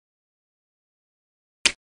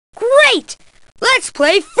Great! Let's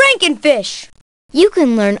play Frankenfish! You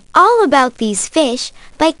can learn all about these fish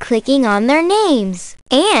by clicking on their names.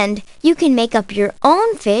 And you can make up your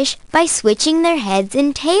own fish by switching their heads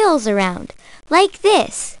and tails around, like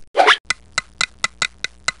this.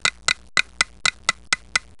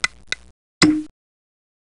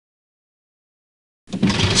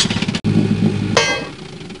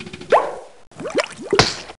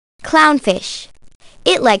 Clownfish.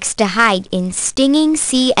 It likes to hide in stinging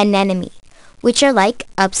sea anemone, which are like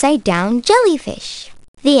upside-down jellyfish.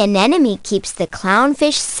 The anemone keeps the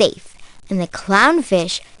clownfish safe, and the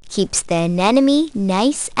clownfish keeps the anemone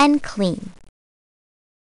nice and clean.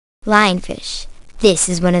 Lionfish. This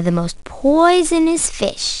is one of the most poisonous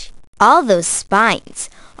fish. All those spines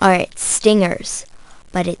are its stingers,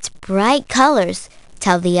 but its bright colors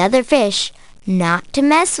tell the other fish not to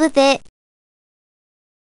mess with it.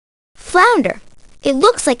 Flounder. It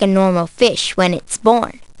looks like a normal fish when it's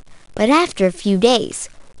born, but after a few days,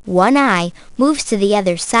 one eye moves to the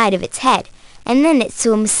other side of its head, and then it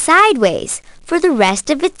swims sideways for the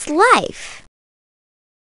rest of its life.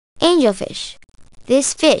 Angelfish.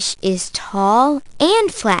 This fish is tall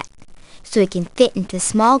and flat, so it can fit into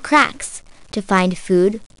small cracks to find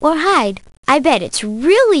food or hide. I bet it's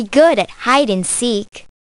really good at hide and seek.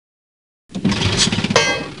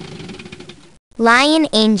 Lion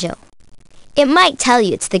angel. It might tell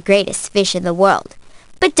you it's the greatest fish in the world,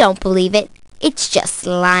 but don't believe it. It's just a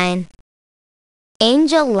lion.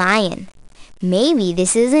 Angel lion. Maybe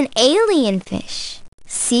this is an alien fish.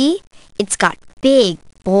 See? It's got big,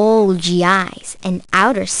 bulgy eyes and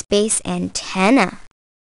outer space antenna.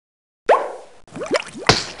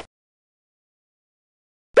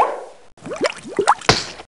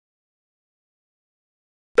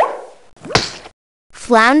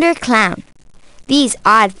 Flounder clown. These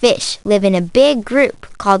odd fish live in a big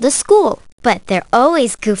group called a school, but they're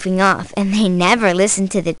always goofing off and they never listen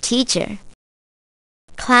to the teacher.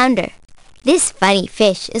 Clownder. This funny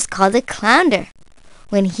fish is called a clownder.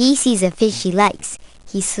 When he sees a fish he likes,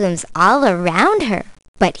 he swims all around her,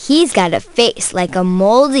 but he's got a face like a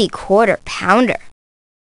moldy quarter-pounder.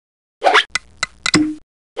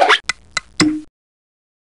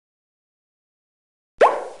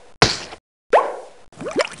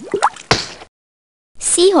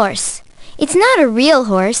 Seahorse. It's not a real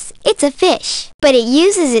horse, it's a fish, but it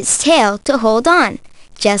uses its tail to hold on,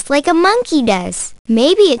 just like a monkey does.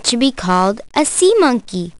 Maybe it should be called a sea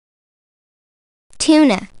monkey.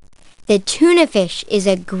 Tuna. The tuna fish is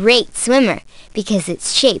a great swimmer because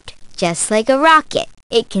it's shaped just like a rocket.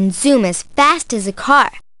 It can zoom as fast as a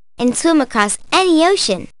car and swim across any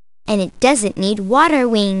ocean, and it doesn't need water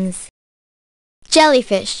wings.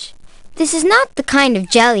 Jellyfish. This is not the kind of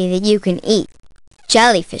jelly that you can eat.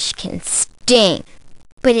 Jellyfish can sting,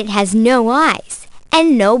 but it has no eyes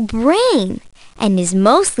and no brain and is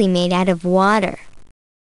mostly made out of water.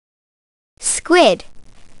 Squid.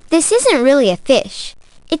 This isn't really a fish.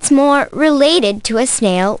 It's more related to a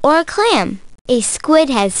snail or a clam. A squid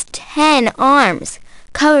has 10 arms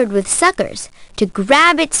covered with suckers to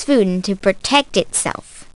grab its food and to protect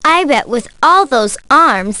itself. I bet with all those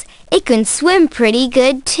arms, it can swim pretty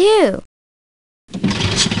good too.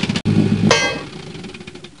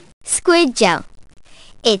 Squid gel.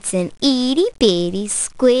 It's an itty-bitty,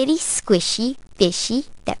 squiddy, squishy fishy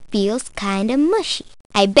that feels kinda mushy.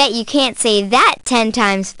 I bet you can't say that 10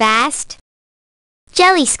 times fast.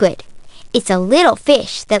 Jelly squid. It's a little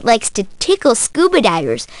fish that likes to tickle scuba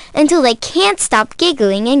divers until they can't stop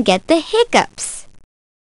giggling and get the hiccups.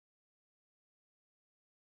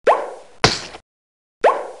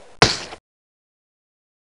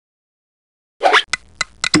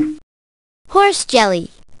 Horse jelly.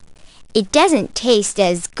 It doesn't taste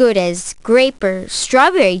as good as grape or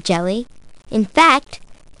strawberry jelly. In fact,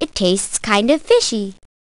 it tastes kind of fishy.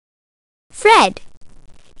 Fred.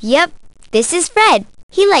 Yep, this is Fred.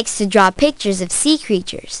 He likes to draw pictures of sea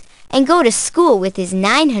creatures and go to school with his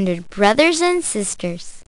 900 brothers and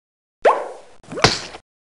sisters.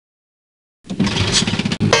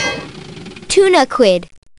 Tuna quid.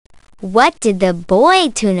 What did the boy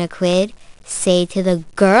tuna quid say to the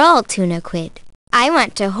girl tuna quid? I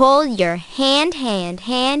want to hold your hand.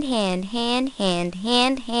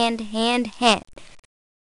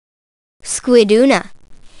 Squiduna.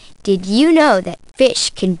 Did you know that fish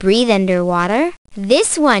can breathe underwater?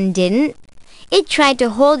 This one didn't. It tried to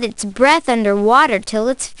hold its breath underwater till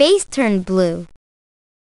its face turned blue.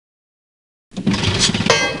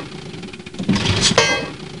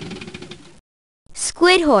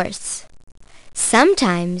 Squid horse.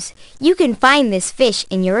 Sometimes you can find this fish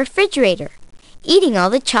in your refrigerator, eating all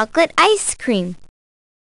the chocolate ice cream.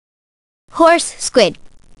 Horse squid.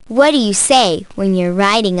 What do you say when you're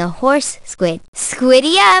riding a horse, Squid?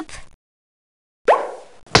 Squiddy up!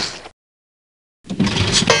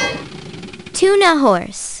 Tuna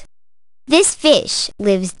horse. This fish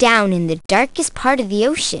lives down in the darkest part of the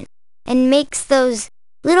ocean and makes those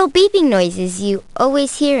little beeping noises you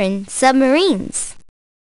always hear in submarines.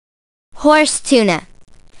 Horse tuna.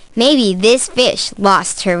 Maybe this fish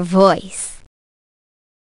lost her voice.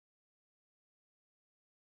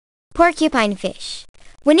 Porcupine fish.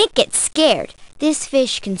 When it gets scared, this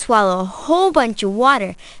fish can swallow a whole bunch of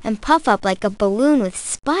water and puff up like a balloon with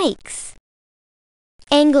spikes.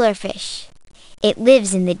 Anglerfish. It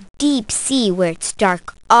lives in the deep sea where it's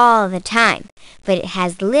dark all the time, but it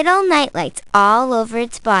has little nightlights all over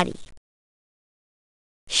its body.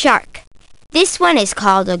 Shark. This one is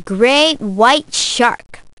called a great white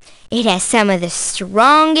shark. It has some of the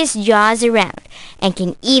strongest jaws around and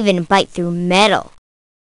can even bite through metal.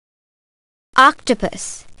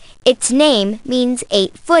 Octopus. Its name means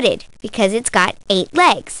 8-footed because it's got 8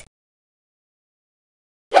 legs.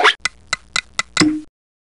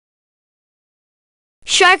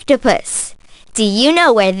 Sharktopus. Do you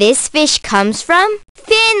know where this fish comes from?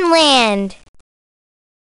 Finland!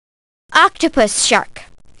 Octopus shark.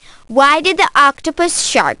 Why did the octopus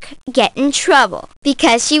shark get in trouble?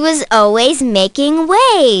 Because she was always making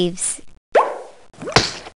waves.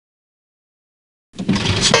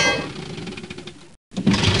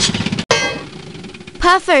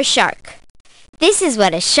 Puffer shark. This is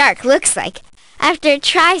what a shark looks like after it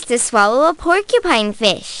tries to swallow a porcupine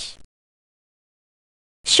fish.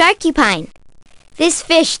 Sharkypine. This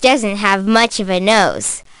fish doesn't have much of a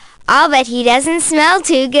nose. I'll bet he doesn't smell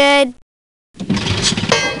too good.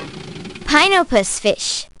 Pinopus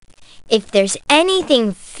fish. If there's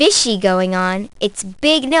anything fishy going on, its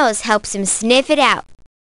big nose helps him sniff it out.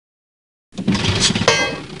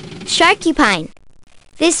 Sharkypine.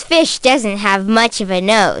 This fish doesn't have much of a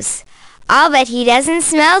nose. I'll bet he doesn't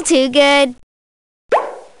smell too good.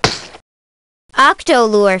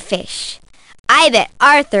 Octolure fish. I bet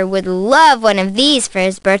Arthur would love one of these for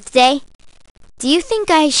his birthday. Do you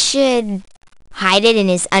think I should hide it in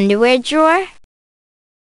his underwear drawer?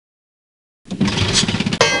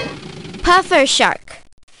 Puffer shark.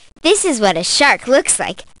 This is what a shark looks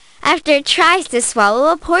like after it tries to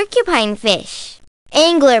swallow a porcupine fish.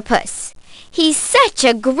 Anglerpuss. He's such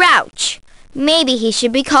a grouch. Maybe he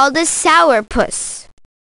should be called a sourpuss.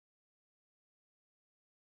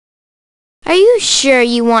 Are you sure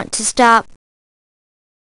you want to stop?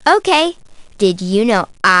 Okay. Did you know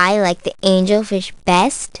I like the angelfish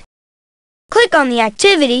best? Click on the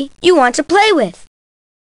activity you want to play with.